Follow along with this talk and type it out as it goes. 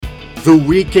The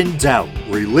Week in Doubt,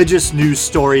 religious news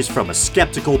stories from a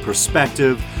skeptical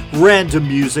perspective, random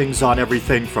musings on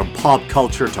everything from pop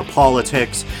culture to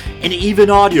politics, and even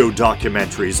audio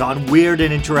documentaries on weird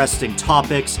and interesting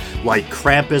topics like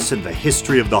Krampus and the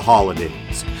history of the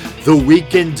holidays. The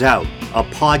Week in Doubt, a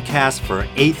podcast for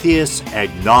atheists,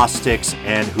 agnostics,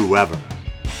 and whoever.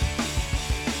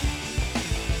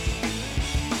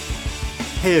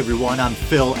 Hey everyone, I'm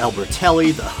Phil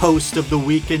Albertelli, the host of The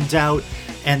Week in Doubt,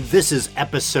 and this is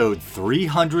episode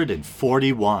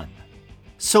 341.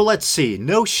 So let's see,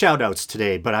 no shoutouts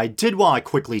today, but I did want to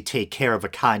quickly take care of a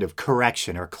kind of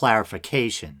correction or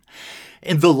clarification.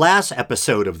 In the last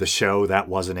episode of the show, that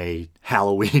wasn't a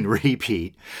Halloween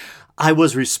repeat, I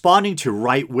was responding to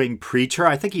right-wing preacher,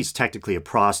 I think he's technically a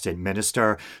Protestant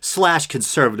minister, /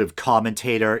 conservative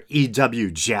commentator E.W.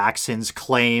 Jackson's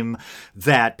claim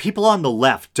that people on the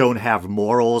left don't have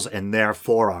morals and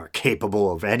therefore are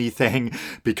capable of anything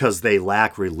because they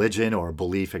lack religion or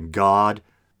belief in God.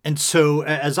 And so,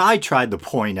 as I tried to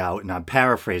point out, and I'm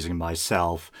paraphrasing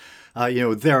myself,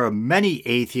 there are many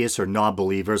atheists or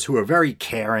non-believers who are very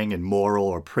caring and moral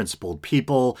or principled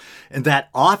people, and that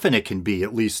often it can be,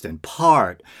 at least in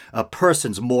part, a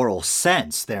person's moral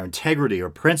sense, their integrity or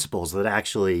principles that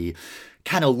actually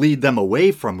kind of lead them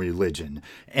away from religion.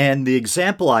 And the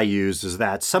example I use is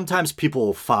that sometimes people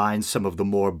will find some of the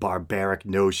more barbaric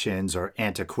notions or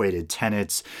antiquated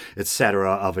tenets, etc.,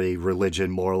 of a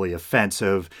religion morally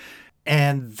offensive.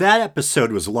 And that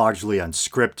episode was largely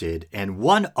unscripted, and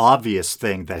one obvious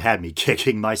thing that had me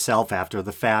kicking myself after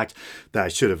the fact that I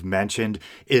should have mentioned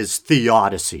is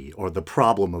theodicy, or the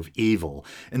problem of evil,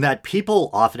 and that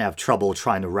people often have trouble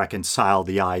trying to reconcile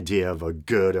the idea of a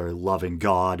good or loving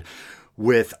God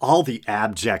with all the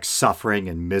abject suffering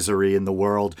and misery in the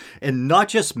world, and not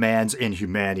just man's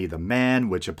inhumanity, the man,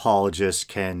 which apologists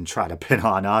can try to pin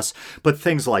on us, but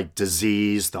things like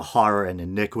disease, the horror and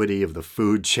iniquity of the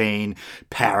food chain,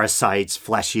 parasites,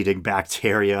 flesh-eating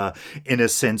bacteria,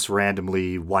 innocents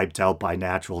randomly wiped out by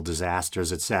natural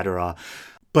disasters, etc.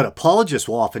 But apologists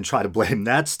will often try to blame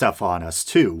that stuff on us,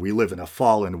 too. We live in a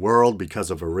fallen world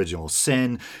because of original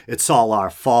sin. It's all our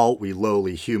fault. We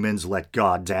lowly humans let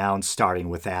God down, starting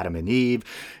with Adam and Eve.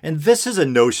 And this is a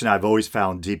notion I've always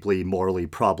found deeply morally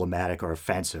problematic or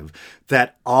offensive,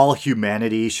 that all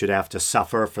humanity should have to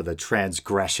suffer for the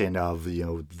transgression of,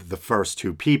 the first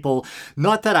two people.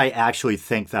 Not that I actually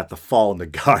think that the fall in the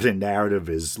garden narrative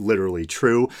is literally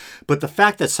true, but the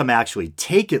fact that some actually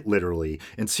take it literally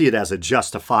and see it as a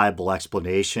justifiable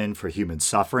explanation for human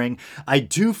suffering, I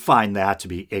do find that to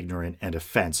be ignorant and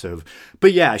offensive.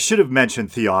 But yeah, I should have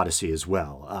mentioned theodicy as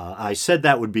well. I said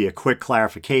that would be a quick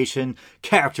clarification.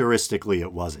 Characteristically,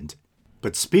 it wasn't.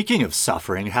 But speaking of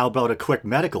suffering, how about a quick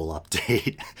medical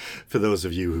update for those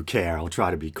of you who care? I'll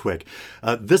try to be quick.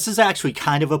 This is actually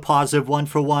kind of a positive one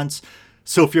for once.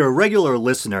 So if you're a regular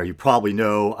listener, you probably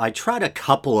know I tried a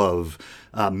couple of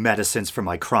medicines for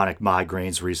my chronic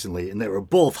migraines recently, and they were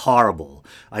both horrible.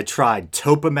 I tried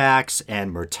Topamax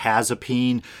and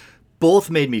mirtazapine.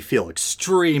 Both made me feel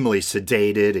extremely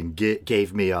sedated and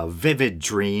gave me vivid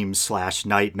dreams /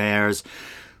 nightmares.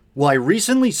 Well, I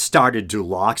recently started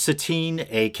duloxetine,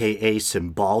 aka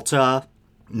Cymbalta.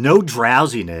 No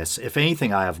drowsiness. If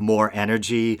anything, I have more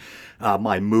energy.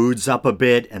 My mood's up a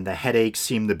bit, and the headaches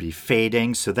seem to be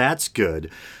fading, so that's good.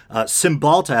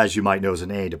 Cymbalta, as you might know, is an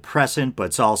antidepressant, but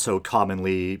it's also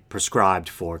commonly prescribed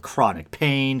for chronic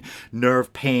pain,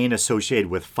 nerve pain associated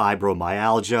with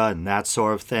fibromyalgia, and that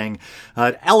sort of thing.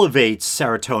 It elevates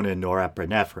serotonin and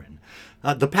norepinephrine.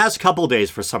 The past couple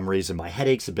days, for some reason, my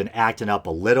headaches have been acting up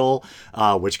a little,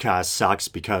 which kind of sucks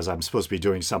because I'm supposed to be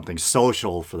doing something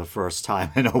social for the first time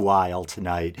in a while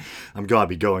tonight. I'm going to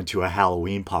be going to a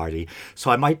Halloween party, so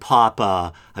I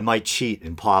might cheat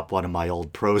and pop one of my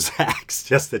old Prozacs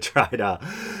just to try to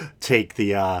take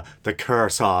the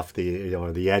curse off,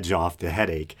 the edge off the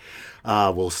headache.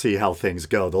 We'll see how things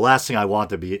go. The last thing I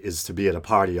want is to be at a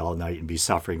party all night and be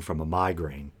suffering from a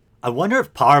migraine. I wonder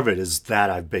if part of it is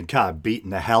that I've been kind of beating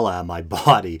the hell out of my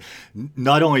body.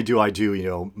 Not only do I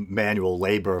do, manual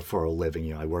labor for a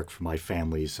living, I work for my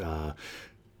family's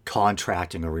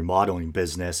contracting or remodeling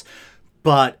business,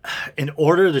 but in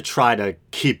order to try to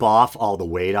keep off all the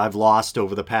weight I've lost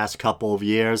over the past couple of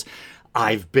years,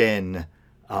 I've been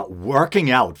working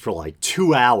out for like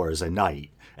 2 hours a night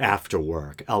after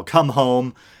work. I'll come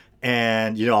home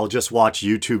and, I'll just watch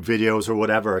YouTube videos or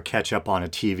whatever, or catch up on a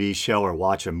TV show or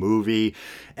watch a movie.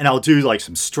 And I'll do like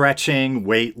some stretching,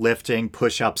 weightlifting,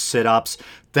 push-ups, sit-ups.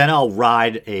 Then I'll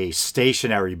ride a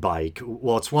stationary bike.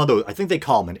 Well, it's one of those, I think they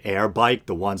call them an air bike,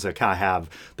 the ones that kind of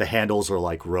have the handles are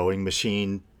like rowing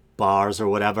machine bars or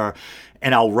whatever,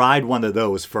 and I'll ride one of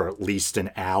those for at least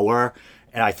an hour.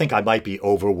 And I think I might be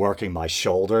overworking my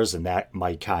shoulders, and that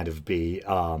might kind of be,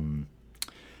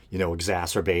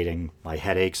 exacerbating my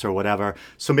headaches or whatever.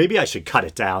 So maybe I should cut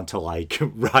it down to like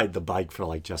ride the bike for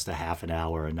like just a half an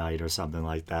hour a night or something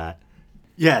like that.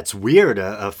 Yeah, it's weird.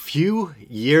 A few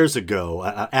years ago,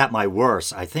 at my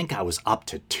worst, I think I was up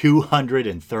to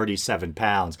 237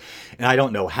 pounds. And I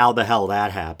don't know how the hell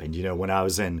that happened. When I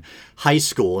was in high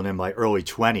school and in my early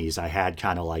 20s, I had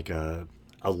kind of like a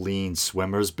lean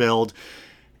swimmer's build.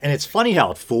 And it's funny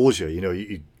how it fools you.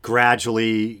 You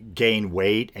gradually gain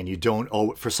weight and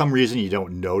for some reason, you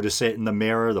don't notice it in the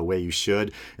mirror the way you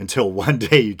should until one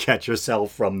day you catch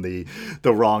yourself from the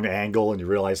wrong angle and you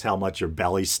realize how much your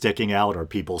belly's sticking out, or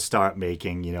people start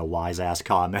making, wise ass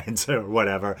comments or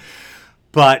whatever.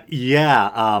 But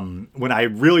yeah, when I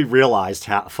really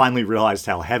finally realized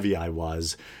how heavy I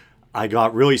was, I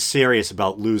got really serious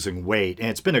about losing weight, and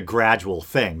it's been a gradual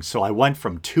thing. So I went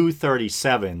from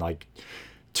 237, like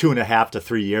 2.5 to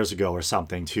 3 years ago or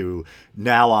something, to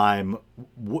now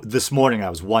this morning I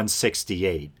was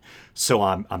 168. So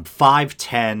I'm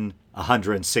 5'10",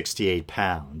 168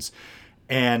 pounds.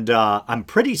 And I'm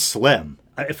pretty slim.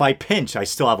 If I pinch, I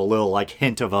still have a little like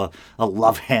hint of a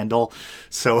love handle.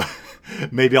 So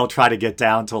maybe I'll try to get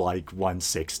down to like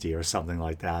 160 or something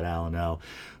like that. I don't know.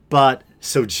 But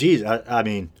so, geez, I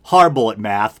mean, horrible at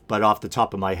math, but off the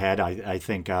top of my head, I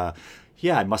think,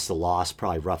 I must have lost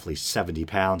probably roughly 70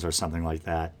 pounds or something like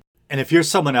that. And if you're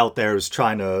someone out there who's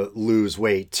trying to lose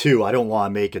weight too, I don't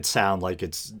want to make it sound like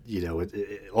it's,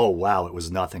 oh, wow, it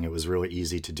was nothing. It was really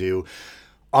easy to do.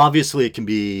 Obviously, it can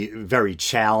be very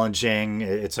challenging.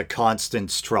 It's a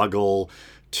constant struggle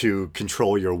to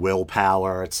control your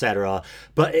willpower, etc.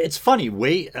 But it's funny,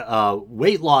 weight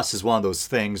loss is one of those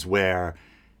things where,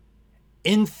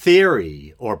 in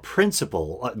theory or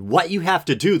principle, what you have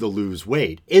to do to lose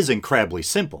weight is incredibly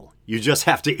simple. You just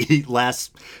have to eat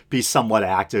less, be somewhat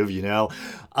active,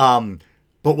 But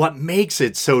what makes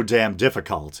it so damn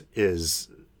difficult is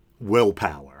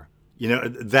willpower.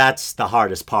 That's the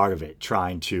hardest part of it,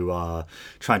 trying to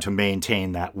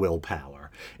maintain that willpower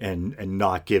and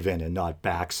not give in and not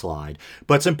backslide.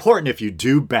 But it's important, if you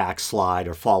do backslide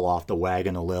or fall off the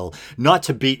wagon a little, not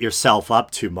to beat yourself up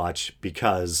too much,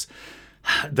 because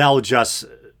that'll just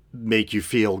make you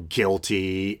feel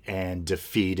guilty and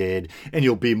defeated, and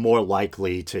you'll be more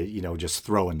likely to, just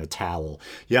throw in the towel.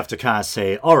 You have to kind of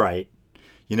say, all right,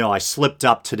 I slipped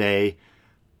up today,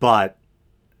 but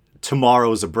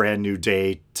tomorrow's a brand new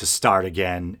day to start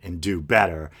again and do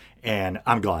better, and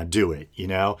I'm going to do it,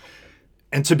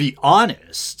 And to be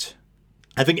honest,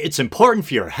 I think it's important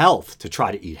for your health to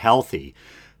try to eat healthy.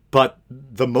 But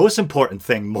the most important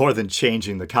thing, more than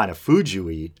changing the kind of food you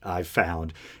eat, I've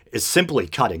found, is simply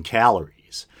cutting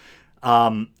calories.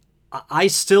 I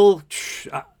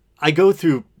go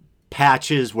through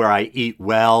patches where I eat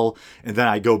well, and then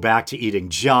I go back to eating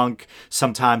junk.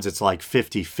 Sometimes it's like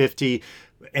 50-50.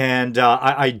 And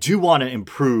I do want to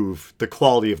improve the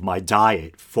quality of my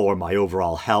diet for my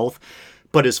overall health.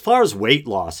 But as far as weight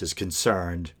loss is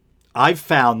concerned, I've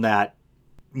found that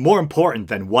more important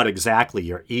than what exactly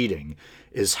you're eating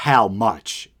is how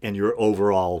much and your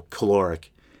overall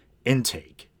caloric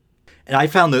intake. And I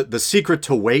found that the secret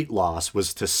to weight loss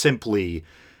was to simply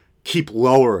keep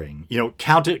lowering,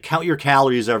 count your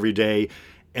calories every day,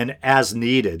 and as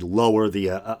needed, lower the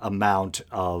amount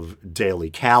of daily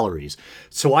calories.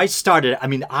 So I started,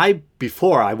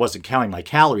 before I wasn't counting my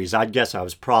calories, I'd guess I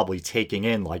was probably taking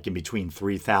in like in between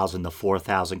 3,000 to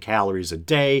 4,000 calories a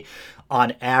day.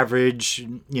 On average,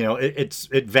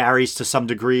 it varies to some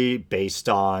degree based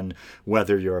on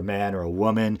whether you're a man or a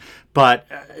woman, but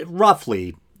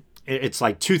roughly it's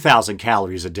like 2,000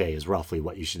 calories a day is roughly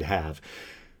what you should have.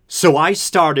 So I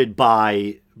started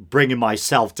by bringing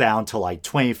myself down to like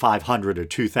 2,500 or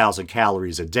 2,000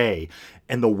 calories a day,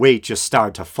 and the weight just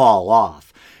started to fall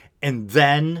off. And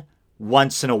then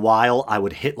once in a while, I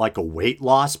would hit like a weight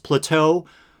loss plateau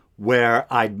where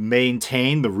I'd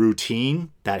maintain the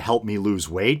routine that helped me lose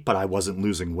weight, but I wasn't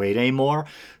losing weight anymore.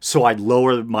 So I'd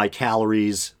lower my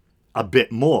calories a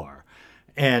bit more.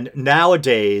 And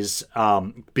nowadays,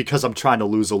 because I'm trying to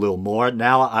lose a little more,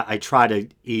 now I try to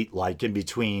eat like in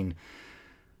between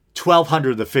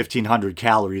 1,200 to 1,500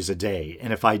 calories a day.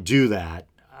 And if I do that,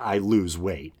 I lose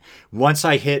weight. Once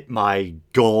I hit my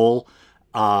goal,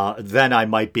 then I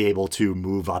might be able to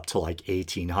move up to like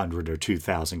 1,800 or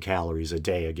 2,000 calories a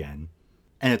day again.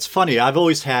 And it's funny, I've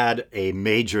always had a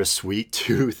major sweet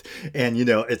tooth, and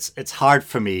it's hard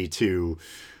for me to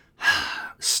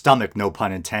stomach, no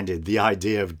pun intended, the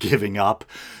idea of giving up,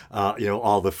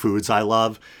 all the foods I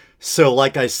love. So,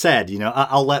 like I said,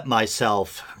 I'll let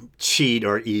myself cheat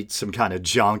or eat some kind of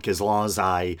junk as long as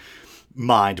I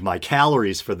mind my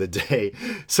calories for the day.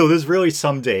 So, there's really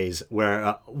some days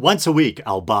where once a week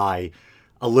I'll buy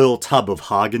a little tub of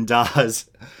Haagen-Dazs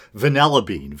vanilla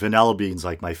bean. Vanilla bean's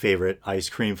like my favorite ice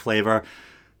cream flavor.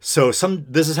 So,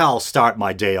 this is how I'll start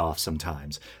my day off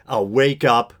sometimes. I'll wake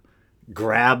up,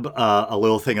 grab a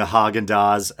little thing of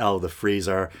Haagen-Dazs out of the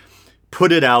freezer,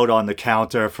 put it out on the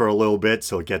counter for a little bit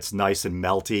so it gets nice and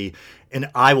melty, and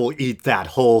I will eat that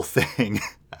whole thing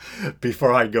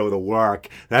before I go to work.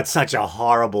 That's such a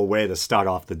horrible way to start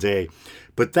off the day.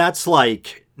 But that's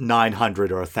like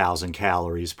 900 or 1,000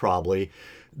 calories probably.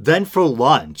 Then for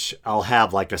lunch, I'll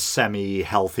have like a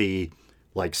semi-healthy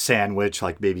like sandwich,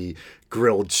 like maybe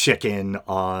grilled chicken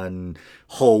on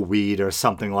whole wheat or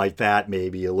something like that,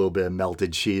 maybe a little bit of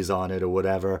melted cheese on it or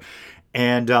whatever.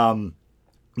 And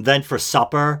then for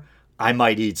supper, I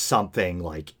might eat something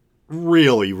like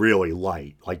really, really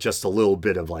light, like just a little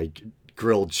bit of like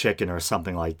grilled chicken or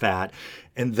something like that.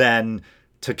 And then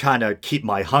to kind of keep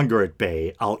my hunger at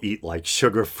bay, I'll eat like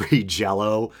sugar-free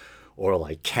Jell-O or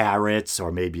like carrots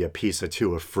or maybe a piece or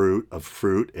two of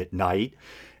fruit at night.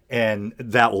 And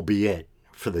that will be it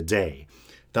for the day.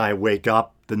 Then I wake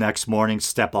up the next morning,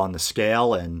 step on the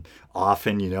scale, and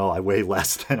often, I weigh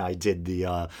less than I did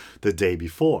the day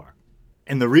before.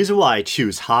 And the reason why I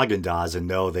choose Haagen-Dazs, and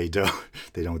no, they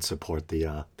don't support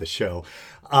the show.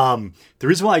 The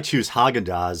reason why I choose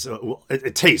Haagen-Dazs,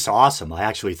 it tastes awesome. I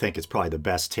actually think it's probably the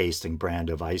best tasting brand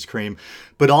of ice cream.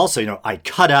 But also, I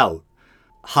cut out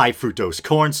high fructose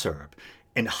corn syrup.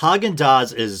 And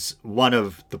Haagen-Dazs is one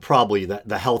of probably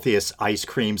the healthiest ice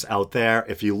creams out there.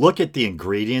 If you look at the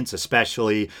ingredients,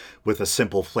 especially with a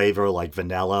simple flavor like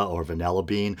vanilla or vanilla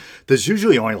bean, there's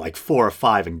usually only like 4 or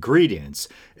 5 ingredients.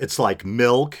 It's like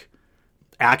milk,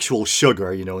 actual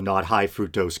sugar, not high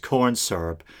fructose corn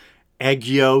syrup, egg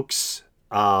yolks,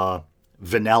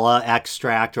 vanilla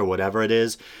extract or whatever it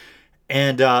is.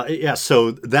 And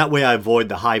so that way I avoid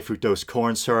the high fructose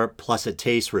corn syrup, plus it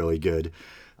tastes really good.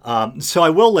 So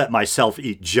I will let myself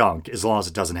eat junk as long as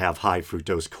it doesn't have high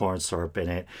fructose corn syrup in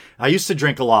it. I used to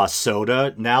drink a lot of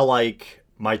soda. Now, like,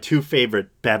 my 2 favorite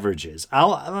beverages,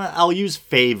 I'll use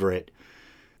favorite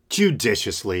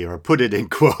judiciously or put it in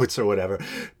quotes or whatever,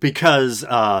 because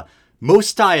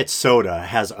most diet soda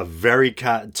has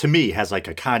to me, has like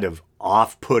a kind of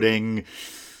off-putting,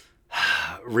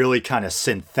 really kind of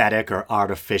synthetic or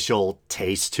artificial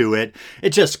taste to it.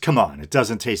 It just, come on, it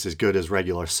doesn't taste as good as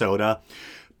regular soda.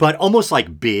 But almost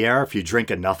like beer, if you drink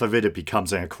enough of it, it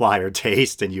becomes an acquired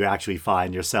taste and you actually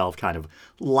find yourself kind of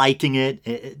liking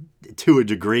it to a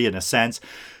degree, in a sense.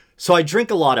 So I drink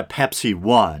a lot of Pepsi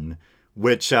One,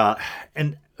 which,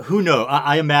 and who knows,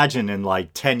 I imagine in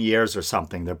like 10 years or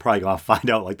something, they're probably going to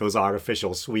find out like those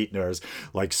artificial sweeteners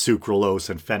like sucralose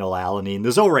and phenylalanine.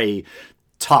 There's already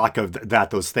talk of that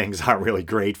those things aren't really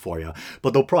great for you,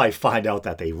 but they'll probably find out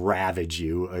that they ravage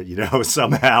you,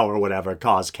 somehow or whatever,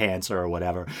 cause cancer or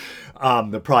whatever.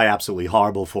 They're probably absolutely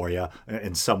horrible for you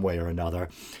in some way or another.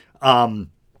 But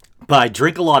I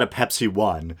drink a lot of Pepsi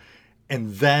One,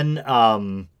 and then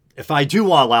if I do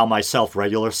want to allow myself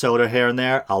regular soda here and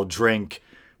there, I'll drink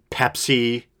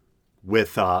Pepsi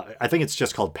with, I think it's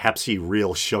just called Pepsi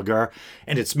Real Sugar,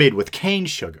 and it's made with cane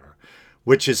sugar,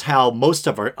 which is how most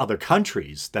of our other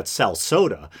countries that sell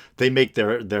soda, they make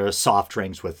their soft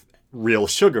drinks with real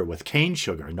sugar, with cane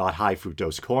sugar, not high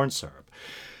fructose corn syrup.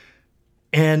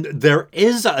 And there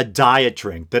is a diet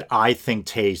drink that I think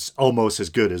tastes almost as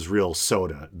good as real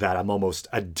soda that I'm almost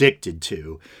addicted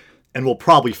to. And we'll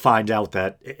probably find out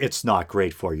that it's not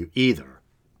great for you either.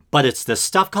 But it's this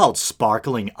stuff called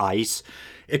sparkling ice.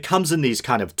 It comes in these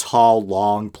kind of tall,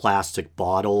 long plastic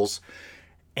bottles.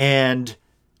 And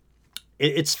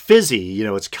it's fizzy,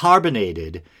 it's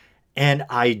carbonated, and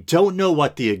I don't know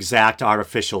what the exact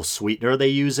artificial sweetener they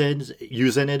use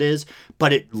in it is,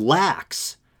 but it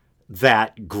lacks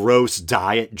that gross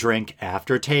diet drink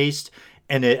aftertaste,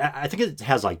 and I think it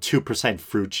has like 2%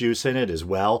 fruit juice in it as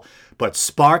well, but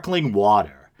sparkling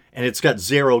water, and it's got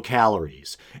 0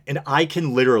 calories, and I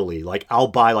can literally, like, I'll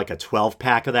buy like a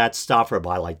 12-pack of that stuff or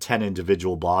buy like 10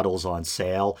 individual bottles on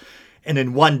sale. And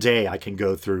in one day, I can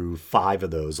go through 5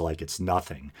 of those like it's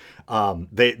nothing.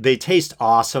 They taste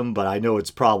awesome, but I know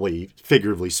it's probably,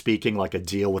 figuratively speaking, like a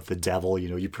deal with the devil.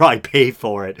 You probably pay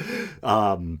for it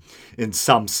in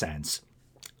some sense.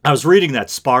 I was reading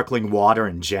that sparkling water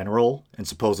in general, and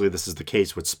supposedly this is the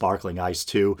case with sparkling ice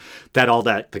too,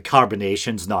 that the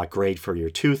carbonation's not great for your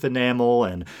tooth enamel,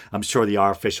 and I'm sure the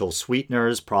artificial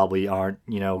sweeteners probably aren't,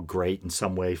 great in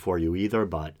some way for you either,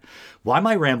 but why am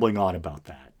I rambling on about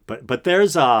that? But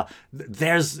there's a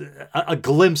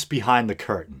glimpse behind the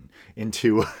curtain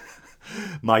into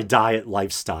my diet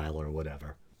lifestyle or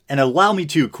whatever. And allow me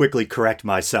to quickly correct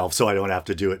myself so I don't have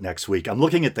to do it next week. I'm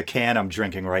looking at the can I'm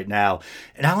drinking right now,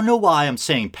 and I don't know why I'm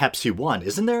saying Pepsi One.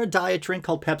 Isn't there a diet drink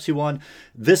called Pepsi One?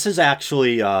 This is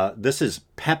actually this is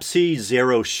Pepsi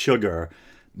Zero Sugar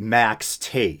Max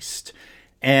Taste,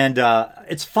 and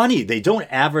it's funny they don't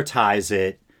advertise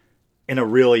it in a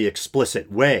really explicit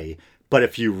way. But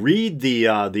if you read the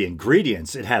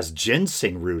ingredients, it has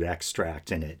ginseng root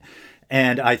extract in it.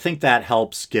 And I think that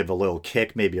helps give a little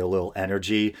kick, maybe a little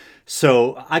energy.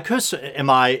 So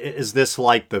is this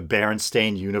like the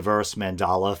Berenstain Universe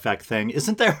Mandela effect thing?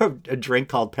 Isn't there a drink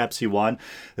called Pepsi One?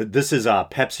 This is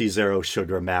Pepsi Zero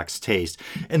Sugar Max Taste.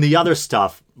 And the other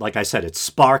stuff, like I said, it's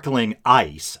sparkling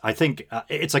ice. I think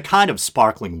it's a kind of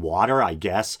sparkling water, I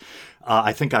guess.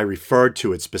 I think I referred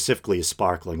to it specifically as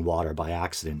sparkling water by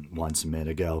accident once a minute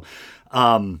ago.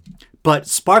 But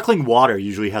sparkling water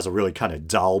usually has a really kind of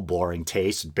dull, boring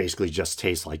taste. It basically just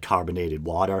tastes like carbonated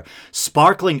water.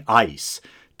 Sparkling ice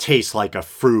tastes like a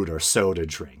fruit or soda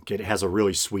drink. It has a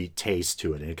really sweet taste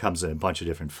to it, and it comes in a bunch of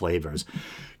different flavors.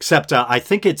 Except I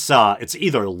think it's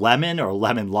either lemon or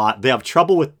lemon lime. They have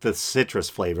trouble with the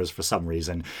citrus flavors for some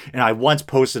reason. And I once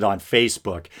posted on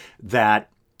Facebook that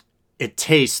it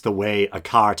tastes the way a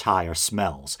car tire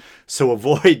smells. So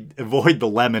avoid the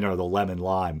lemon or the lemon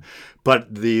lime.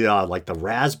 But the like the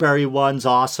raspberry one's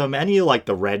awesome. Any like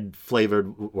the red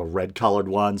flavored or red colored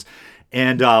ones.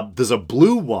 And there's a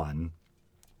blue one.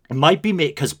 It might be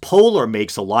made because Polar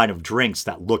makes a line of drinks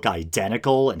that look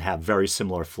identical and have very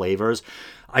similar flavors.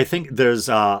 I think there's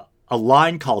a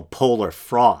line called Polar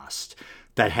Frost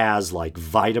that has like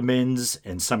vitamins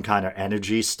and some kind of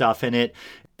energy stuff in it.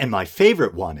 And my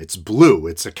favorite one, it's blue.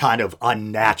 It's a kind of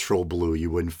unnatural blue you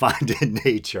wouldn't find in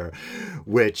nature,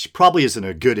 which probably isn't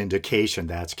a good indication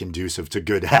that's conducive to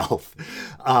good health.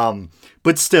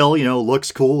 But still,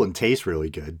 looks cool and tastes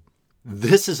really good.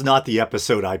 This is not the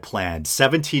episode I planned.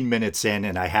 17 minutes in,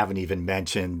 and I haven't even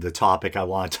mentioned the topic I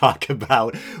want to talk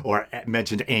about or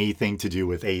mentioned anything to do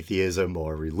with atheism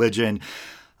or religion.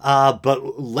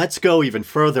 But let's go even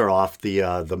further off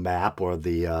the map or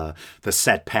the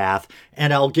set path,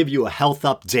 and I'll give you a health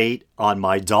update on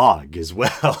my dog as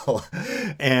well.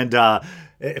 And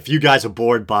if you guys are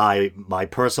bored by my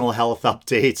personal health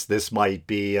updates, this might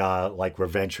be like we're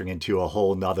venturing into a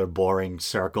whole nother boring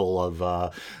circle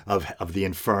of the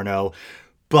inferno.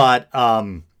 But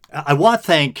I want to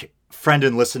thank friend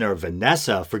and listener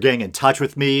Vanessa for getting in touch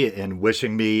with me and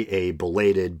wishing me a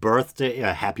belated birthday,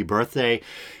 a happy birthday,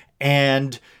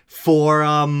 and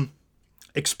for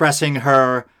expressing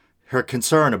her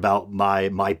concern about my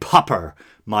pupper,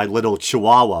 my little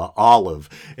Chihuahua, Olive.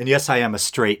 And yes, I am a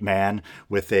straight man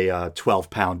with a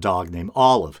 12-pound dog named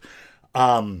Olive.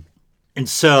 And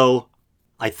so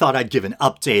I thought I'd give an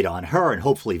update on her, and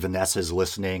hopefully Vanessa's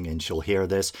listening and she'll hear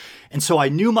this. And so I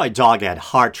knew my dog had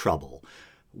heart trouble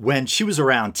when she was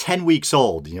around 10 weeks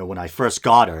old, when I first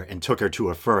got her and took her to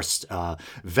her first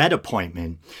vet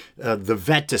appointment. The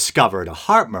vet discovered a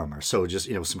heart murmur, so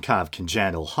just, some kind of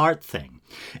congenital heart thing.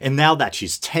 And now that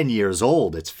she's 10 years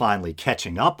old, it's finally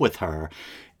catching up with her.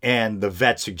 And the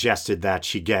vet suggested that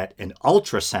she get an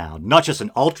ultrasound, not just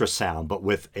an ultrasound, but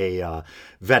with a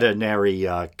veterinary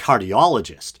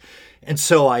cardiologist. And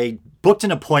so I booked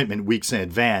an appointment weeks in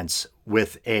advance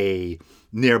with a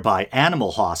nearby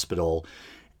animal hospital.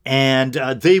 And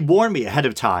they warned me ahead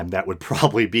of time that would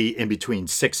probably be in between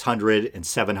 $600 and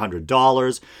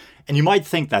 $700. And you might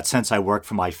think that since I work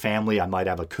for my family, I might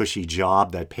have a cushy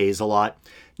job that pays a lot.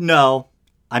 No,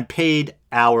 I'm paid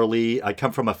hourly. I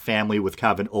come from a family with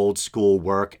kind of an old school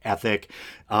work ethic.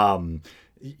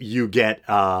 You get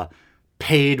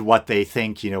paid what they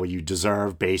think, you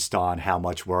deserve based on how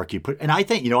much work you put. And I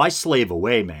think, I slave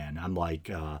away, man. I'm like,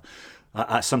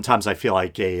 sometimes I feel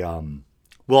like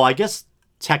I guess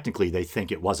technically they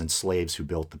think it wasn't slaves who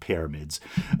built the pyramids.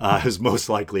 It was most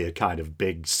likely a kind of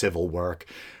big civil work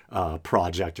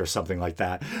project or something like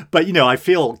that. But, I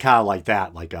feel kind of like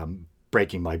that, like I'm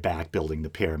breaking my back building the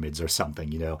pyramids or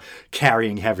something,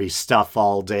 carrying heavy stuff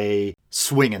all day,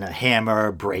 swinging a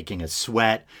hammer, breaking a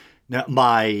sweat. Now,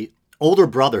 my older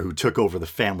brother who took over the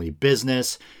family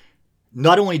business,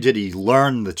 not only did he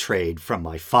learn the trade from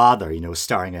my father,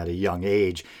 starting at a young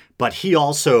age, but he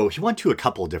went to a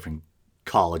couple of different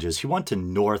colleges. He went to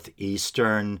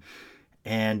Northeastern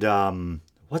and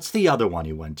what's the other one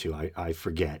he went to? I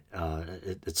forget.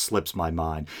 It slips my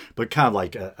mind. But kind of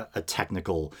like a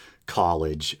technical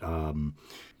college.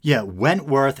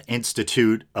 Wentworth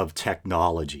Institute of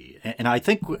Technology. And I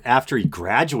think after he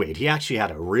graduated, he actually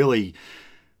had a really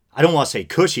I don't want to say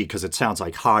cushy because it sounds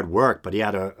like hard work, but he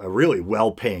had a really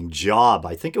well-paying job.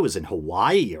 I think it was in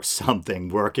Hawaii or something,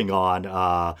 working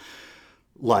on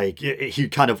he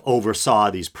kind of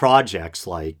oversaw these projects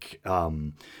like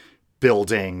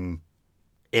building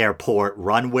airport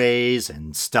runways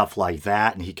and stuff like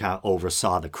that, and he kind of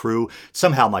oversaw the crew.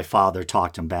 Somehow my father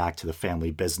talked him back to the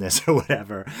family business or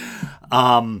whatever.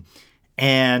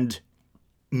 And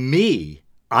me,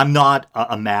 I'm not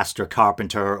a master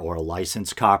carpenter or a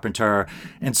licensed carpenter,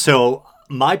 and so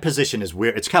my position is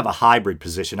weird. It's kind of a hybrid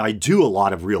position. I do a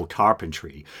lot of real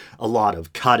carpentry, a lot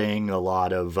of cutting, a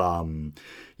lot of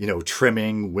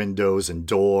trimming windows and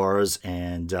doors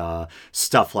and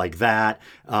stuff like that.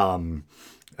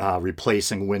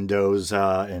 Replacing windows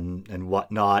and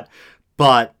whatnot,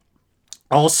 but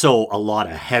also a lot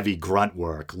of heavy grunt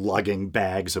work, lugging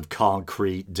bags of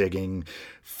concrete, digging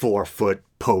 4-foot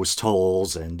post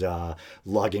holes, and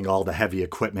lugging all the heavy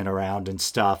equipment around and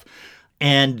stuff.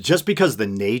 And just because the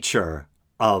nature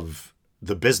of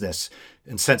the business,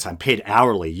 and since I'm paid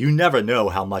hourly, you never know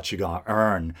how much you're going to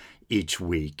earn each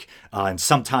week. And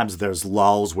sometimes there's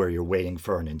lulls where you're waiting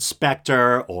for an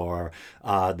inspector, or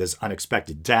there's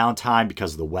unexpected downtime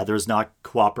because the weather's not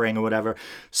cooperating or whatever.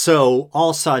 So all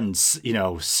of a sudden,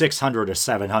 $600 or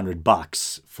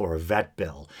 $700 for a vet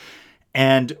bill.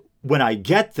 And when I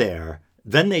get there,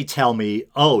 then they tell me,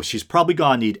 oh, she's probably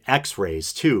going to need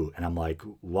x-rays too. And I'm like,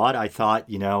 what? I thought,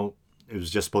 it was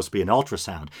just supposed to be an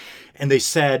ultrasound. And they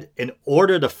said, in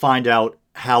order to find out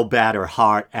how bad her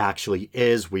heart actually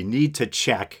is, we need to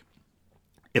check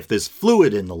if there's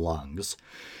fluid in the lungs.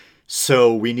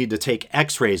 So we need to take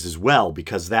x-rays as well,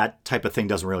 because that type of thing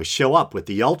doesn't really show up with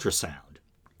the ultrasound.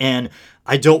 And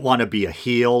I don't want to be a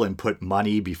heel and put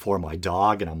money before my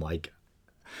dog. And I'm like,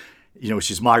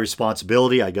 she's my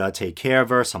responsibility. I got to take care of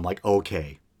her. So I'm like,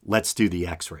 okay, let's do the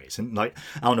x-rays. And I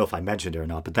don't know if I mentioned it or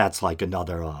not, but that's like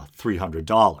another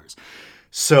 $300.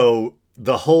 So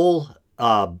the whole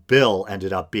bill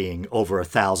ended up being over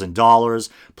 $1,000.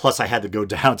 Plus I had to go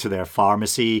down to their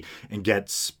pharmacy and get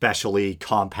specially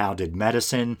compounded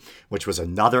medicine, which was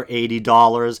another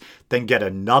 $80. Then get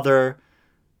another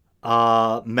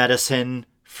medicine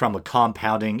from a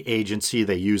compounding agency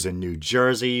they use in New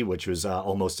Jersey, which was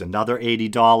almost another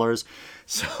 $80.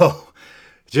 So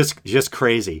just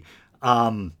crazy.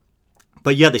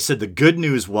 But yeah, they said the good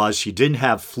news was she didn't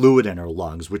have fluid in her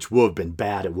lungs, which would have been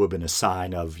bad. It would have been a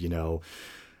sign of,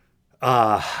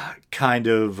 kind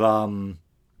of an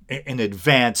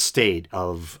advanced state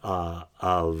of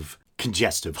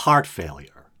congestive heart failure.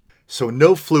 So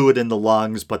no fluid in the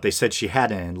lungs, but they said she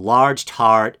had an enlarged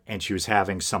heart and she was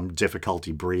having some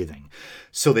difficulty breathing.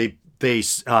 So they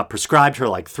prescribed her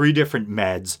like 3 different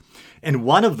meds, and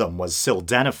one of them was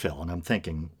sildenafil. And I'm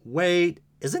thinking, wait,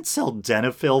 isn't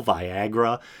sildenafil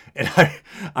Viagra? And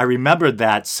I remembered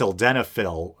that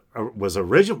sildenafil was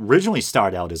originally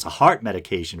started out as a heart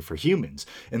medication for humans,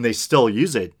 and they still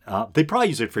use it. They probably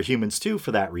use it for humans too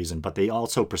for that reason, but they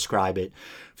also prescribe it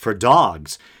for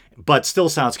dogs. But still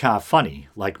sounds kind of funny,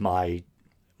 like my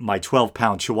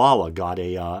 12-pound Chihuahua got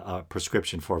a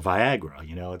prescription for Viagra.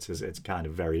 It's kind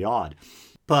of very odd.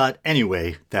 But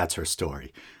anyway, that's her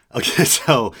story. Okay,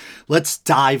 so let's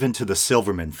dive into the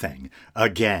Silverman thing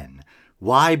again.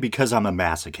 Why? Because I'm a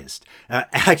masochist.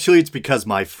 Actually, it's because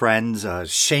my friends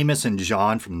Seamus and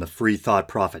John from the Free Thought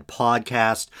Profit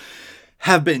podcast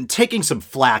have been taking some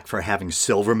flack for having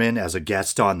Silverman as a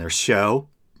guest on their show.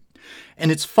 And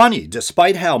it's funny,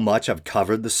 despite how much I've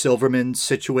covered the Silverman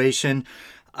situation,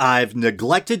 I've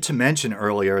neglected to mention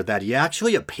earlier that he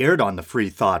actually appeared on the Free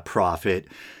Thought Profit.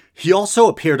 He also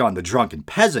appeared on The Drunken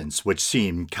Peasants, which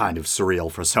seemed kind of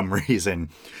surreal for some reason.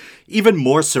 Even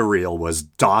more surreal was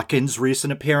Dawkins'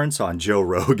 recent appearance on Joe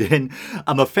Rogan.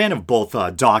 I'm a fan of both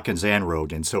Dawkins and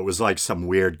Rogan, so it was like some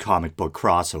weird comic book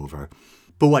crossover.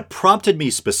 But what prompted me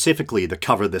specifically to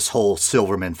cover this whole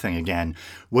Silverman thing again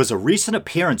was a recent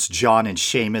appearance John and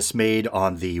Seamus made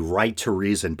on the Right to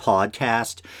Reason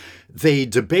podcast. They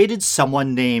debated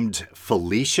someone named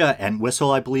Felicia Entwistle,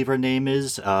 I believe her name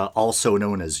is, also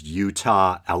known as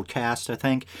Utah Outcast, I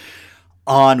think,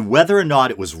 on whether or not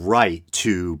it was right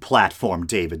to platform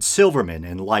David Silverman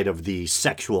in light of the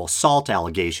sexual assault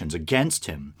allegations against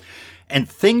him. And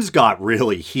things got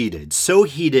really heated. So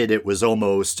heated it was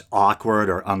almost awkward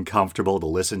or uncomfortable to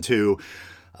listen to.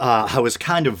 I was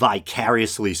kind of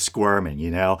vicariously squirming,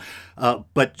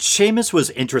 But Seamus was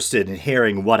interested in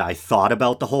hearing what I thought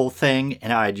about the whole thing,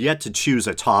 and I had yet to choose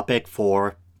a topic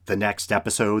for the next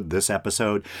episode, this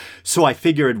episode. So I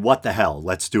figured, what the hell,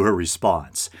 let's do a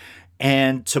response.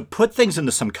 And to put things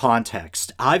into some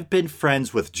context, I've been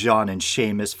friends with John and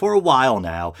Seamus for a while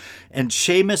now, and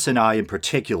Seamus and I in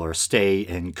particular stay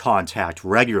in contact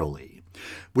regularly.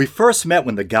 We first met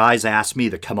when the guys asked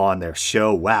me to come on their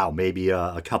show, maybe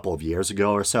a couple of years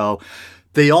ago or so.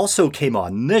 They also came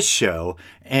on this show,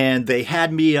 and they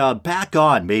had me back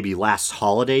on maybe last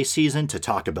holiday season to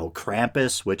talk about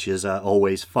Krampus, which is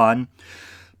always fun.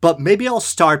 But maybe I'll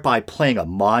start by playing a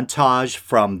montage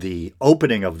from the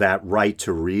opening of that Right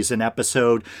to Reason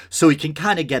episode so you can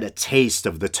kind of get a taste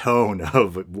of the tone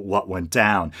of what went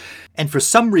down. And for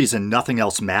some reason, Nothing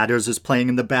Else Matters is playing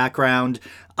in the background.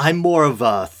 I'm more of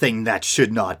a thing that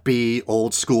should not be,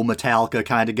 old school Metallica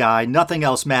kind of guy. Nothing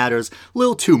Else Matters, a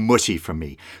little too mushy for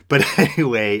me. But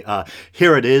anyway,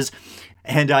 here it is.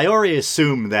 And I already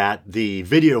assume that the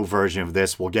video version of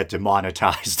this will get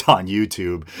demonetized on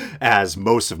YouTube, as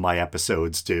most of my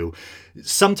episodes do.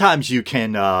 Sometimes you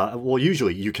can,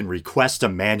 usually you can request a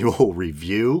manual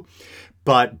review,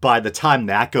 but by the time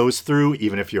that goes through,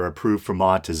 even if you're approved for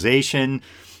monetization,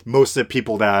 most of the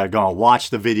people that are going to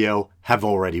watch the video have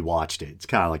already watched it. It's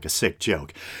kind of like a sick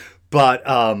joke. But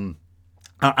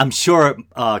I'm sure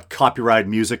copyrighted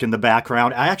music in the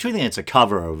background. I actually think it's a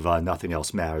cover of Nothing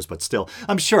Else Matters, but still,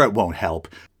 I'm sure it won't help.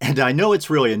 And I know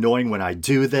it's really annoying when I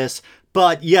do this,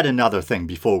 but yet another thing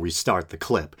before we start the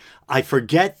clip. I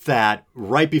forget that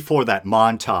right before that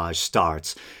montage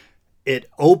starts, it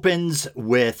opens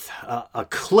with a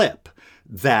clip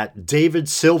that David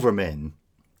Silverman,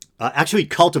 actually,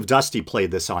 Cult of Dusty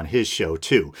played this on his show,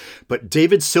 too. But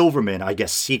David Silverman, I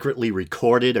guess, secretly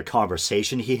recorded a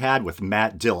conversation he had with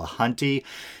Matt Dillahunty.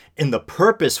 And the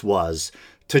purpose was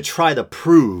to try to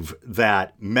prove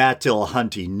that Matt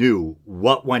Dillahunty knew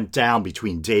what went down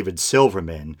between David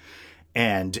Silverman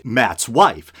and Matt's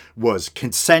wife was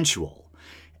consensual.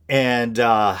 And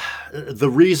the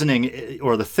reasoning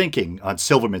or the thinking on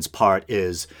Silverman's part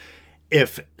is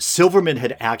if Silverman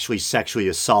had actually sexually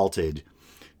assaulted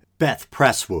Beth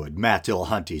Presswood, Matt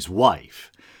Dillahunty's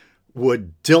wife,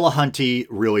 would Dillahunty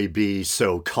really be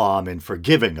so calm and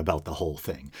forgiving about the whole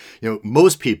thing?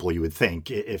 Most people, you would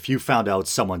think, if you found out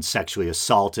someone sexually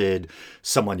assaulted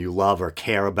someone you love or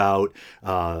care about,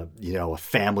 a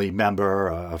family member,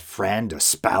 a friend, a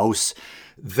spouse,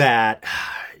 that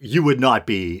you would not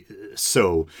be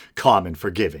so calm and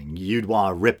forgiving. You'd want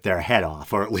to rip their head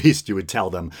off, or at least you would tell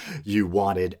them you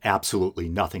wanted absolutely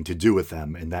nothing to do with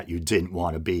them and that you didn't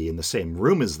want to be in the same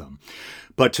room as them.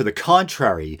 But to the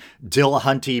contrary,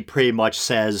 Dillahunty pretty much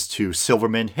says to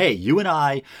Silverman, hey, you and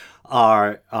I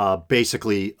are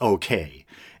basically okay.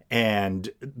 And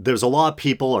there's a lot of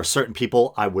people, or certain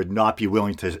people, I would not be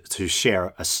willing to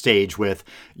share a stage with.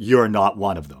 You're not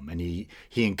one of them. And he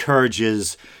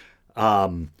encourages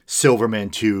Silverman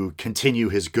to continue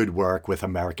his good work with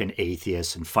American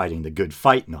Atheists and fighting the good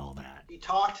fight and all that. He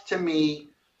talked to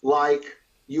me like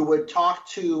you would talk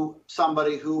to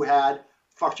somebody who had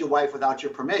fucked your wife without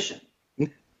your permission.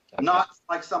 Okay. Not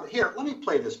like somebody. Here, let me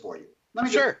play this for you. Let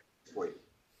me sure. For you.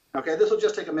 Okay, this will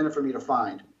just take a minute for me to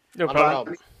find. No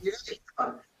problem.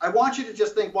 I want you to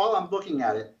just think while I'm looking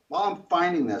at it, while I'm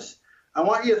finding this, I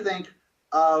want you to think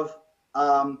of,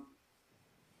 are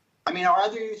either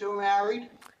of you two married?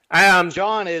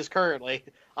 John is currently.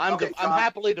 I'm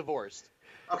happily divorced.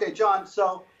 Okay, John,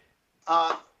 so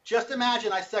just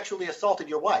imagine I sexually assaulted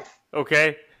your wife.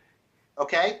 Okay.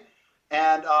 Okay?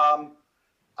 And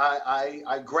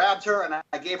I grabbed her and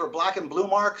I gave her black and blue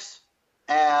marks,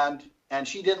 and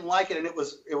she didn't like it, and it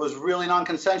was really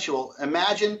non-consensual.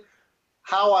 Imagine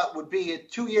how it would be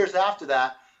 2 years after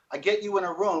that. I get you in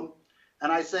a room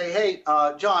and I say, hey,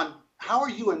 John, how are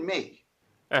you and me?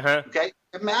 Uh-huh. Okay?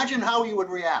 Imagine how you would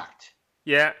react.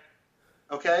 Yeah.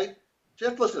 Okay?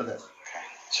 Just listen to this. Okay.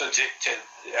 So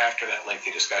after that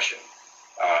lengthy discussion,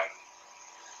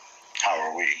 how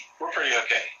are we? We're pretty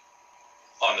okay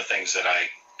on the things that I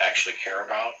actually care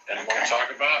about and want to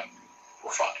talk about.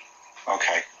 We're fine.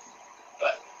 Okay.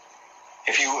 But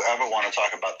if you ever want to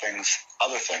talk about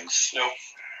other things. Nope.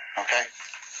 Okay.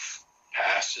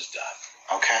 Past is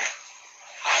done. Okay.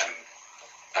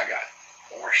 I got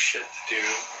more shit to do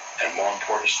and more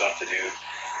important stuff to do.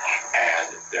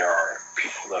 And there are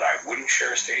people that I wouldn't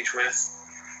share a stage with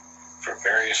for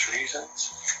various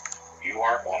reasons. You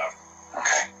aren't one of them.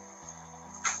 Okay.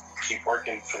 Keep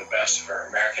working for the best of our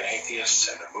American Atheists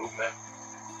and the movement.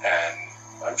 And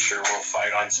I'm sure we'll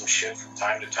fight on some shit from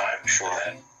time to time. Sure.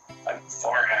 And I'm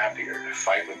far happier to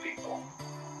fight with people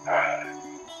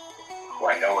who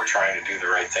I know are trying to do the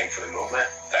right thing for the movement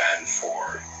than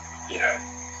for,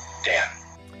 Dan.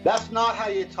 That's not how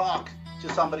you talk to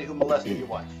somebody who molested your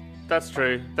wife. That's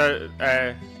true.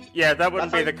 Yeah, that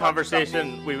wouldn't That's be how the you fuck yourself.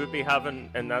 conversation we would be having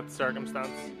in that circumstance.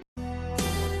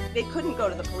 They couldn't go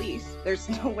to the police. There's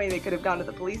no way they could have gone to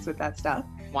the police with that stuff.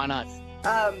 Why not?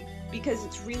 Because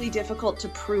it's really difficult to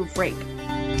prove rape.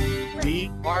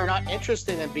 We are not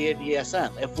interested in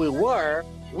BDSM. If we were,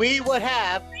 we would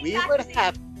have. This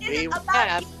is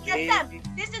about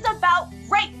BDSM. This is about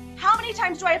rape. How many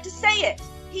times do I have to say it?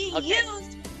 He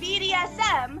used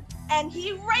BDSM and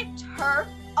he raped her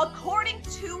according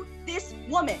to this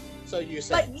woman. So you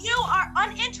say. But you are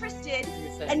uninterested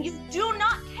and you do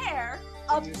not care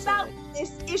about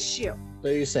this issue. So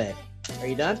you say. Are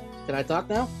you done? Can I talk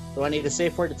now? Do I need a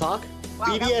safe word to talk?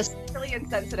 Wow, that was really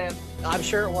insensitive. I'm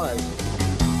sure it was.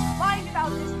 Lying about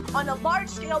this on a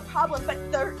large-scale problem,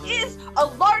 but there is a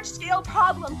large-scale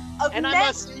problem of And I'm men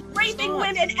not saying it's raping not.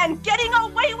 women and getting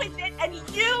away with it, and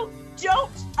you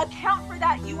don't account for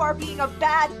that. You are being a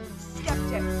bad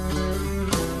skeptic.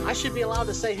 I should be allowed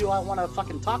to say who I want to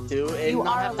fucking talk to and You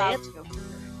not are have to allowed answer. to.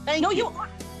 Thank No, you. you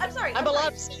aren't. I'm sorry. I'm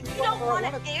allowed to say You don't want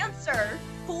to answer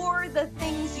for the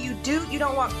things you do. You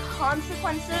don't want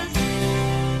consequences.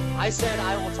 I said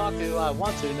I will talk to who I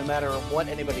want to, no matter what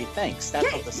anybody thinks.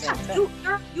 That's not the same thing.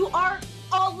 You are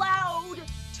allowed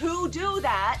to do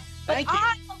that, but Thank you.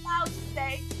 I'm allowed to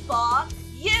say, fuck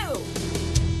you.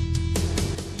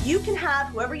 You can have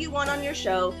whoever you want on your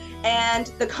show, and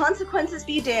the consequences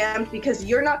be damned, because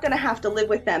you're not going to have to live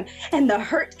with them. And the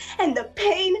hurt and the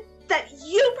pain that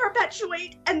you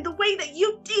perpetuate and the way that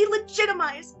you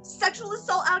delegitimize sexual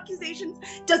assault accusations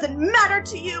doesn't matter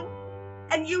to you.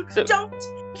 And you So, don't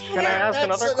care. Can I ask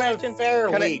another question? Fair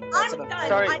Can I- week. I'm done.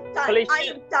 Sorry, I'm done. Felicia, I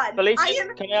am done. Felicia, I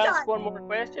am can I ask done. one more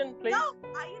question, please? No,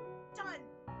 I am done.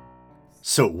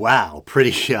 So, wow,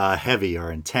 pretty heavy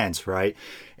or intense, right?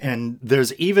 And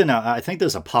there's even, I think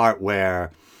there's a part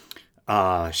where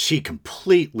she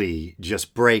completely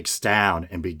just breaks down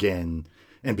and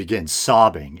begins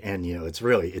sobbing. And, you know,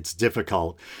 it's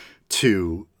difficult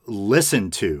to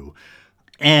listen to.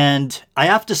 And I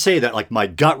have to say that, like, my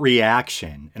gut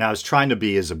reaction, and I was trying to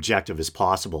be as objective as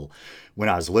possible when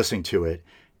I was listening to it.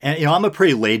 And, you know, I'm a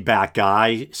pretty laid back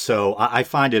guy, so I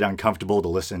find it uncomfortable to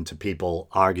listen to people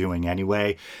arguing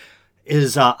anyway.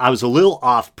 I was a little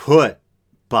off put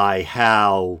by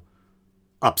how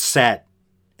upset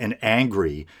and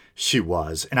angry she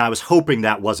was. And I was hoping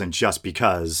that wasn't just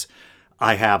because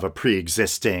I have a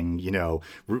pre-existing, you know,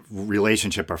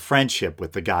 relationship or friendship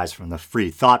with the guys from the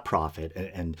Free Thought Profit.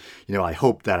 And, you know, I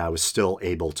hope that I was still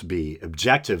able to be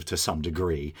objective to some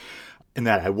degree, and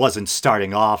that I wasn't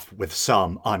starting off with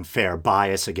some unfair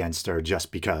bias against her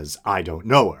just because I don't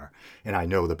know her and I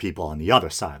know the people on the other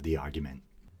side of the argument.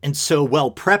 And so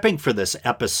while prepping for this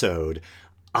episode,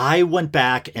 I went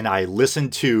back and I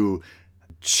listened to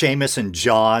Seamus and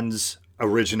John's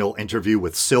original interview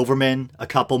with Silverman a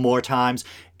couple more times,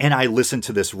 and I listened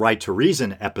to this Right to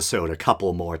Reason episode a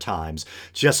couple more times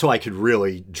just so I could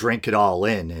really drink it all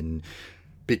in and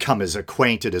become as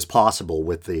acquainted as possible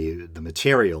with the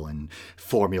material and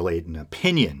formulate an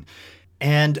opinion.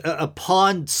 And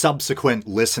upon subsequent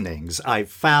listenings, I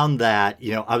found that,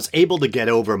 you know, I was able to get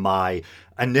over my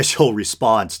initial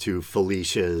response to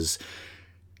Felicia's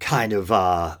kind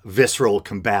of visceral,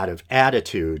 combative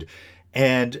attitude.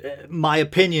 And my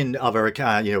opinion of her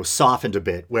kind of, you know, softened a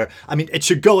bit, where, I mean, it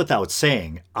should go without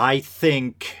saying, I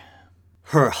think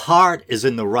her heart is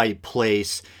in the right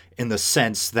place, in the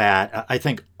sense that I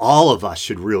think all of us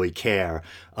should really care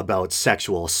about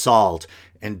sexual assault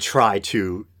and try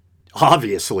to,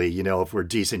 obviously, you know, if we're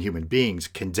decent human beings,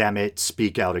 condemn it,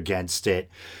 speak out against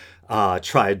it,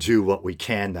 try to do what we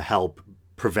can to help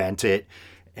prevent it.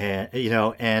 And, you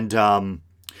know, and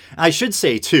I should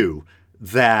say, too,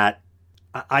 that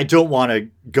I don't want to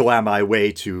go out of my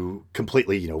way to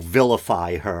completely, you know,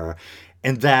 vilify her.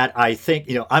 And that I think,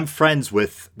 you know, I'm friends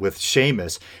with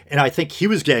Seamus, and I think he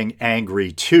was getting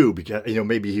angry too, because, you know,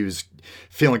 maybe he was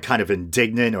feeling kind of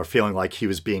indignant or feeling like he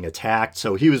was being attacked.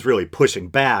 So he was really pushing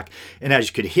back. And as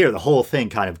you could hear, the whole thing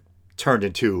kind of turned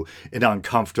into an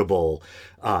uncomfortable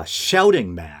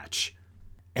shouting match.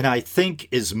 And I think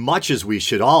as much as we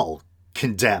should all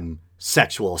condemn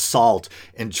sexual assault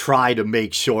and try to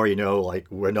make sure, you know, like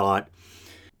we're not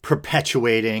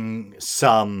perpetuating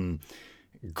some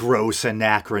gross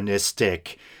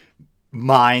anachronistic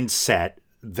mindset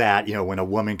that, you know, when a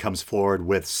woman comes forward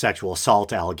with sexual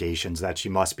assault allegations, that she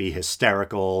must be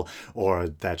hysterical or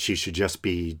that she should just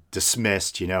be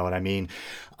dismissed, you know what I mean?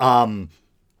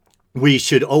 We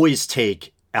should always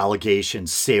take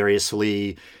allegations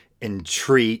seriously and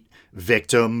treat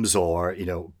victims or, you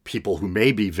know, people who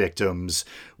may be victims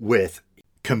with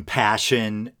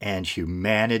compassion and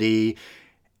humanity,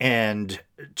 and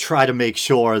try to make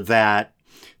sure that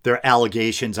their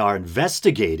allegations are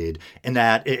investigated, and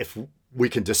that if we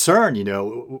can discern,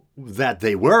 that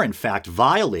they were in fact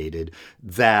violated,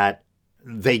 that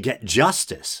they get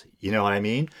justice. You know what I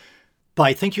mean? But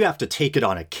I think you have to take it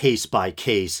on a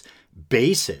case-by-case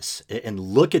basis and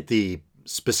look at the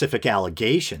specific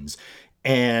allegations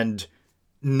and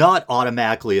not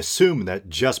automatically assume that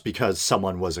just because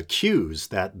someone was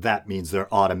accused that means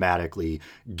they're automatically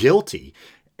guilty,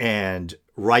 and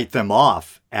write them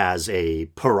off as a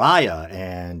pariah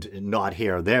and not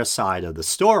hear their side of the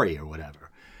story or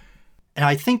whatever. And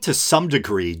I think to some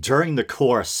degree, during the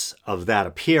course of that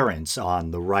appearance on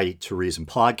the Right to Reason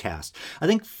podcast, I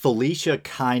think Felicia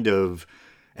kind of,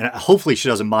 and hopefully she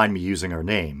doesn't mind me using her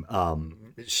name,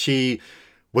 she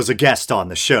was a guest on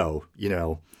the show,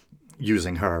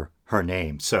 using her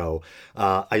name. So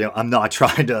I'm not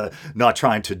trying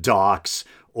to dox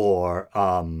or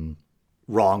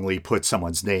wrongly put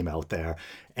someone's name out there.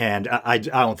 And I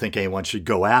don't think anyone should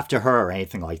go after her or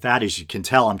anything like that. As you can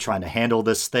tell, I'm trying to handle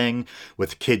this thing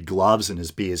with kid gloves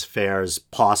and be as fair as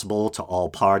possible to all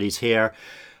parties here.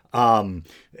 And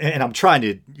I'm trying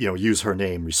to, use her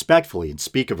name respectfully and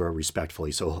speak of her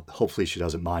respectfully. So hopefully she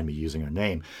doesn't mind me using her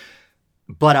name.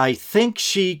 But I think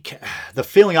the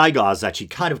feeling I got is that she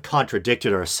kind of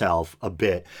contradicted herself a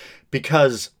bit,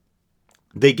 because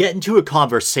they get into a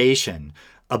conversation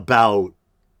about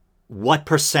what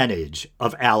percentage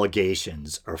of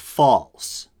allegations are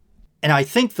false. And I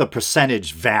think the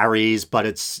percentage varies, but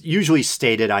it's usually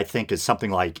stated, I think, as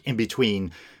something like in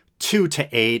between 2 to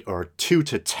 8 or 2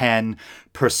 to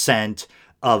 10%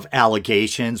 of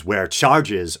allegations where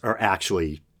charges are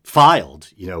actually filed,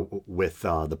 with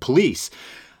the police.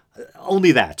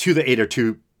 Only that, 2 to 8 or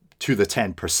 2 to the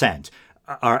 10%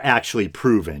 are actually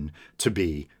proven to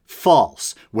be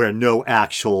false, where no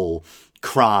actual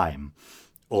crime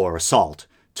or assault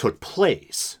took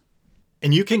place.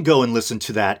 And you can go and listen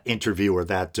to that interview or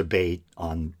that debate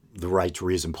on the Right to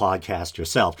Reason podcast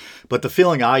yourself. But the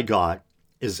feeling I got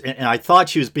is, and I thought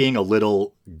she was being a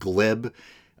little glib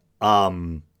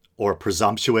or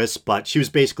presumptuous, but she was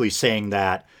basically saying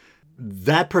that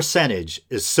percentage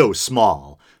is so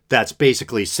small that's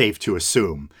basically safe to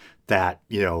assume that,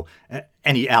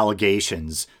 any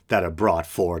allegations that are brought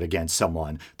forward against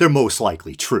someone, they're most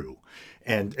likely true.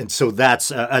 And so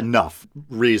that's enough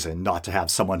reason not to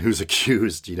have someone who's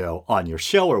accused, on your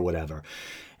show or whatever.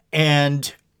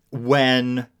 And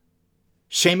when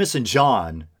Seamus and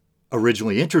John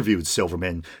originally interviewed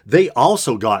Silverman, they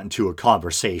also got into a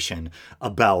conversation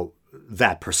about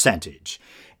that percentage.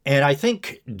 And I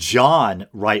think John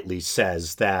rightly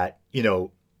says that,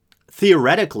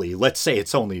 theoretically, let's say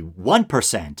it's only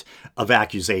 1% of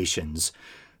accusations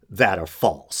that are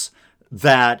false,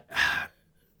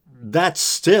 that's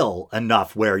still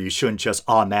enough where you shouldn't just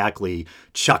automatically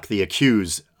chuck the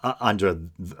accused under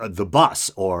the bus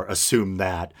or assume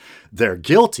that they're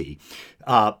guilty.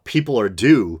 People are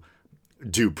due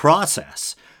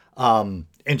process. And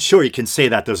sure, you can say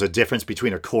that there's a difference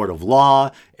between a court of law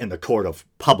and the court of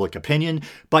public opinion.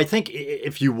 But I think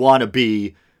if you want to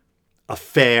be a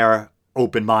fair,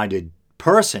 open-minded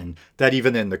person, that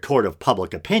even in the court of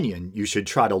public opinion, you should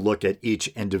try to look at each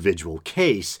individual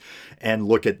case and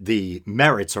look at the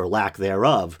merits or lack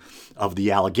thereof of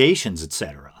the allegations,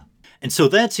 etc. And so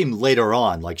that seemed later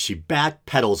on like she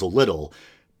backpedals a little,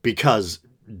 because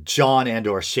John and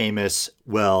or Seamus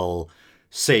will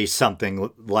say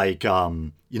something like,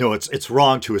 it's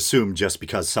wrong to assume just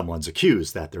because someone's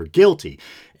accused that they're guilty.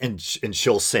 And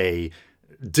she'll say,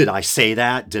 did I say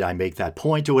that? Did I make that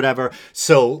point or whatever?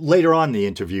 So later on in the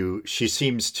interview, she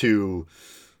seems to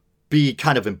be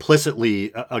kind of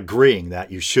implicitly agreeing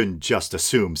that you shouldn't just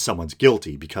assume someone's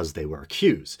guilty because they were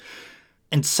accused.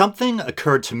 And something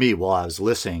occurred to me while I was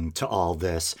listening to all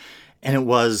this, and it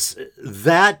was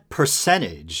that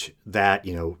percentage that,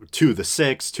 2 to the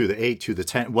 6, 2 to the 8, 2 to the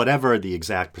 10, whatever the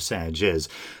exact percentage is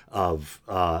of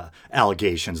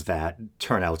allegations that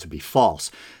turn out to be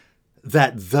false,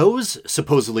 that those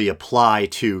supposedly apply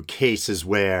to cases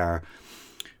where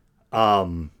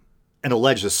an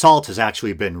alleged assault has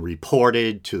actually been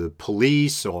reported to the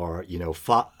police or,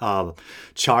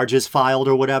 charges filed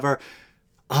or whatever.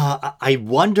 I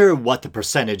wonder what the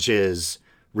percentage is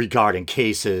regarding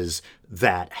cases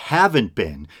that haven't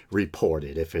been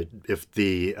reported. If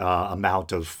the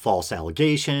amount of false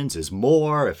allegations is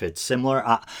more, if it's similar.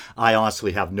 I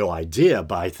honestly have no idea,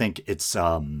 but I think it's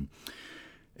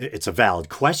a valid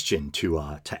question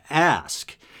to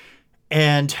ask.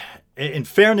 And in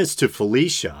fairness to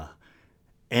Felicia,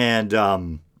 and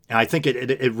I think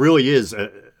it really is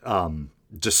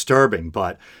disturbing,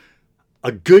 but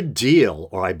a good deal,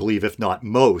 or I believe if not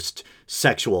most,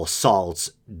 sexual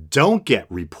assaults don't get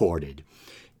reported,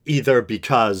 either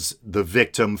because the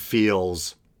victim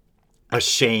feels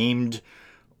ashamed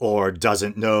or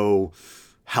doesn't know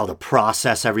how to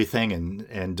process everything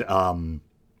and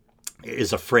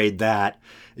is afraid that,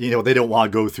 they don't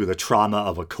want to go through the trauma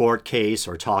of a court case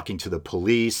or talking to the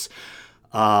police,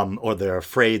 or they're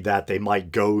afraid that they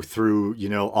might go through,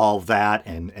 all of that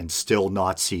and still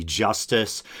not see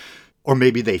justice. Or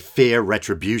maybe they fear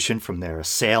retribution from their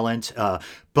assailant.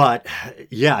 But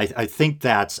yeah, I think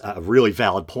that's a really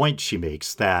valid point she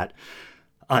makes, that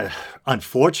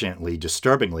unfortunately,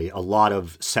 disturbingly, a lot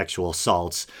of sexual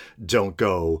assaults don't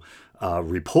go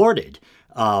reported.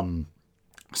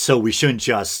 So we shouldn't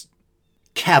just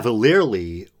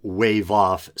cavalierly wave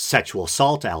off sexual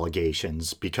assault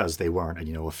allegations because they weren't,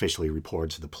 officially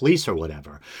reported to the police or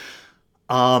whatever.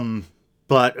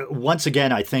 But once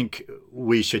again, I think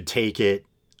we should take it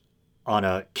on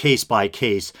a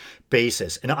case-by-case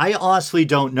basis. And I honestly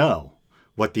don't know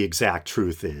what the exact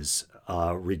truth is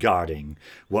regarding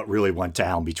what really went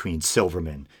down between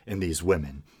Silverman and these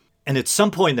women. And at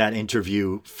some point in that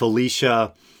interview,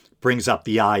 Felicia brings up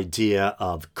the idea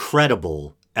of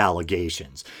credible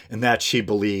allegations, and that she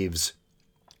believes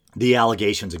the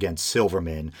allegations against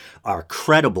Silverman are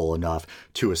credible enough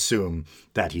to assume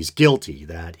that he's guilty,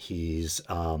 that he's,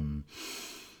 a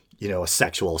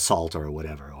sexual assaulter or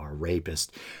whatever, or a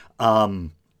rapist.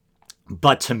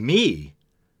 But to me,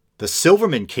 the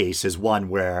Silverman case is one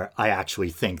where I actually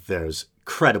think there's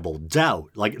credible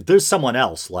doubt. Like, there's someone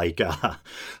else, like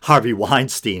Harvey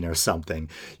Weinstein or something.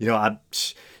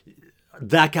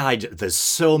 That guy, there's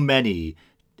so many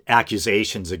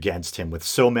accusations against him with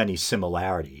so many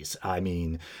similarities. I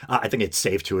mean, I think it's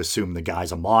safe to assume the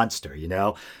guy's a monster,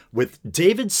 With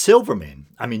David Silverman,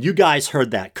 I mean, you guys heard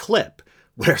that clip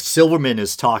where Silverman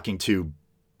is talking to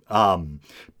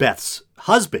Beth's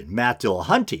husband, Matt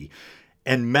Dillahunty.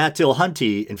 And Matt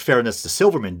Dillahunty, in fairness to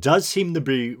Silverman, does seem to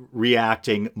be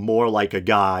reacting more like a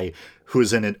guy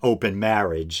who's in an open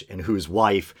marriage and whose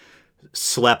wife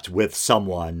slept with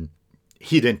someone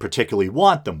he didn't particularly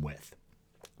want them with,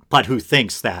 but who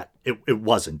thinks that it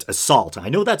wasn't assault. And I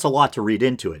know that's a lot to read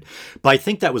into it, but I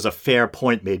think that was a fair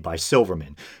point made by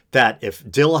Silverman, that if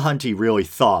Dillahunty really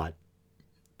thought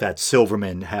that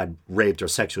Silverman had raped or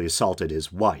sexually assaulted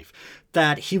his wife,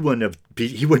 that he wouldn't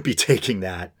be taking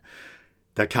that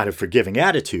kind of forgiving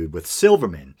attitude with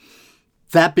Silverman.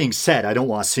 That being said, I don't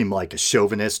want to seem like a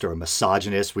chauvinist or a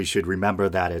misogynist. We should remember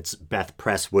that it's Beth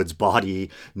Presswood's body,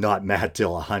 not Matt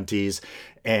Dillahunty's.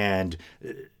 And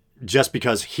just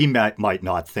because he might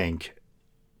not think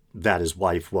that his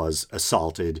wife was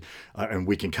assaulted, and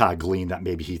we can kind of glean that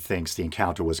maybe he thinks the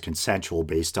encounter was consensual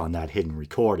based on that hidden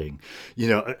recording,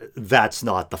 that's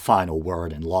not the final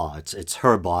word in law. It's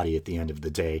her body at the end of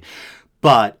the day.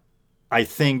 But I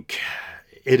think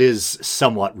it is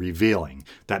somewhat revealing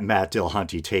that Matt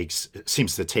Dillahunty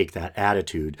seems to take that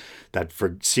attitude, that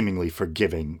seemingly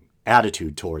forgiving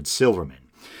attitude towards Silverman.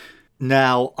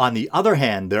 Now, on the other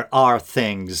hand, there are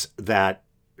things that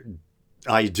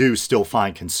I do still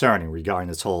find concerning regarding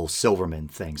this whole Silverman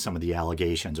thing, some of the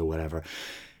allegations or whatever.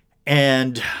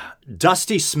 And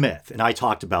Dusty Smith, and I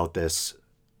talked about this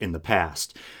in the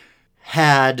past,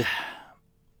 had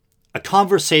a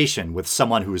conversation with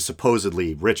someone who is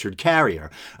supposedly Richard Carrier,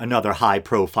 another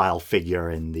high-profile figure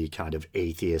in the kind of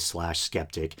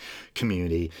atheist/skeptic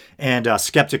community. And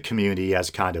skeptic community has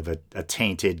kind of a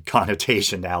tainted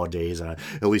connotation nowadays, at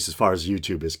least as far as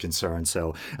YouTube is concerned.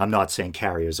 So I'm not saying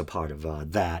Carrier is a part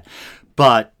of that.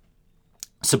 But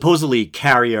supposedly,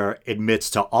 Carrier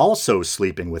admits to also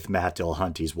sleeping with Matt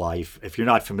Dillahunty's wife. If you're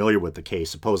not familiar with the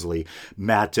case, supposedly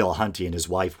Matt Dillahunty and his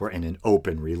wife were in an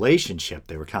open relationship.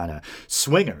 They were kind of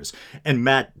swingers. And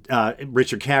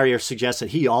Richard Carrier suggests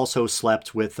that he also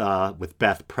slept with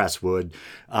Beth Presswood,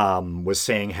 was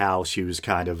saying how she was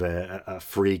kind of a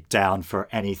freak, down for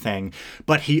anything.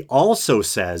 But he also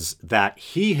says that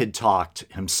he had talked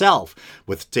himself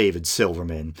with David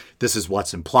Silverman. This is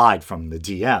what's implied from the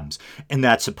DMs. And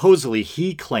that supposedly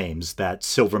he claims that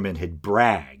Silverman had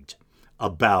bragged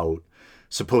about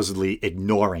supposedly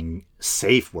ignoring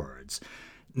safe words.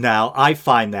 Now, I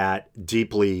find that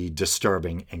deeply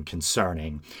disturbing and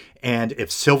concerning. And if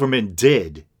Silverman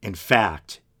did, in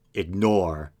fact,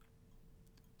 ignore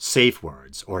safe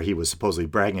words, or he was supposedly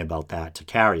bragging about that to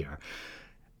Carrier,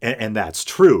 and that's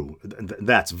true,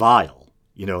 that's vile.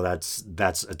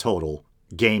 That's a total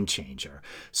game changer.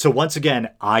 So once again,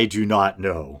 I do not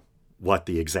know what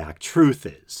the exact truth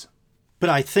is.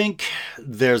 But I think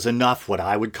there's enough what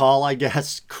I would call,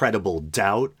 credible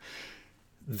doubt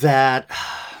that,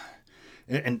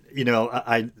 and you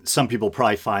know, some people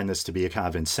probably find this to be a kind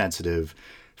of insensitive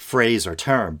phrase or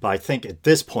term, but I think at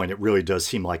this point it really does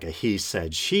seem like a he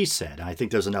said, she said. And I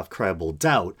think there's enough credible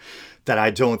doubt that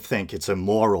I don't think it's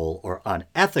immoral or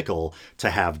unethical to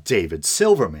have David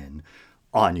Silverman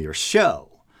on your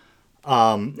show.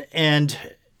 And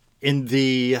in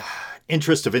the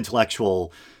interest of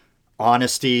intellectual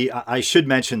honesty, I should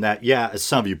mention that, yeah, as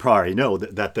some of you probably know,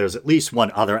 that there's at least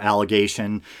one other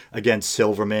allegation against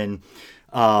Silverman.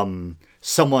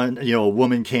 Someone, you know, a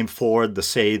woman came forward to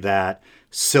say that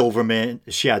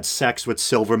she had sex with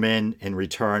Silverman in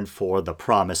return for the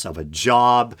promise of a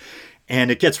job.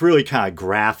 And it gets really kind of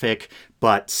graphic,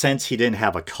 but since he didn't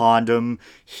have a condom,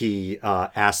 he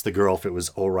asked the girl if it was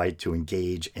all right to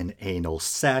engage in anal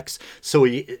sex. So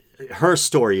her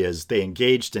story is they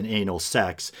engaged in anal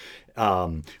sex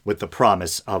with the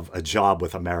promise of a job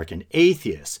with American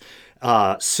Atheists.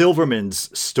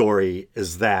 Silverman's story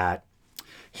is that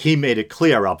he made it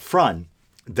clear up front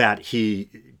that he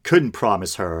couldn't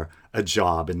promise her a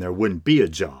job and there wouldn't be a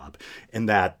job, and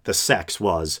that the sex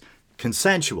was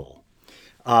consensual.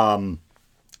 I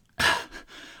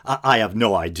have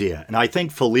no idea. And I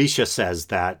think Felicia says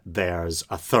that there's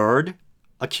a third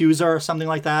accuser or something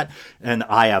like that, and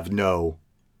I have no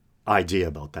idea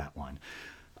about that one.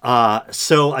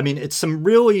 So, I mean, it's some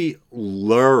really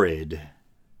lurid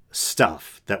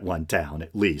stuff that went down,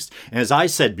 at least. And as I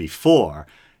said before,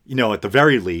 you know, at the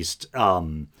very least,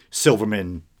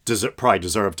 Silverman probably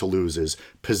deserved to lose his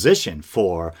position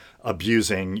for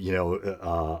abusing, you know,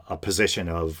 a position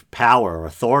of power or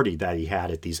authority that he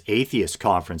had at these atheist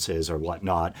conferences or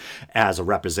whatnot as a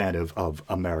representative of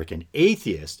American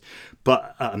atheists.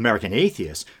 But I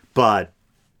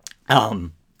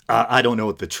don't know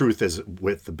what the truth is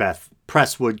with the Beth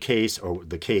Presswood case or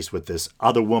the case with this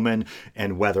other woman,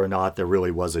 and whether or not there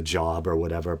really was a job or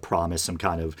whatever, promise, some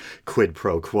kind of quid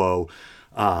pro quo.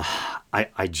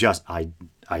 I just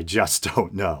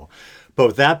don't know. But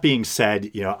with that being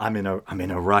said, you know, I'm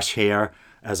in a rush here.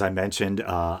 As I mentioned,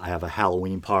 I have a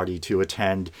Halloween party to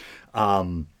attend.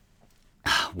 Wow,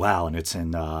 and it's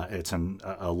in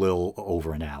a little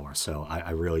over an hour, so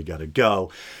I really got to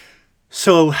go.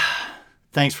 So,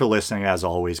 thanks for listening as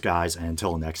always, guys, and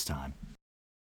until next time.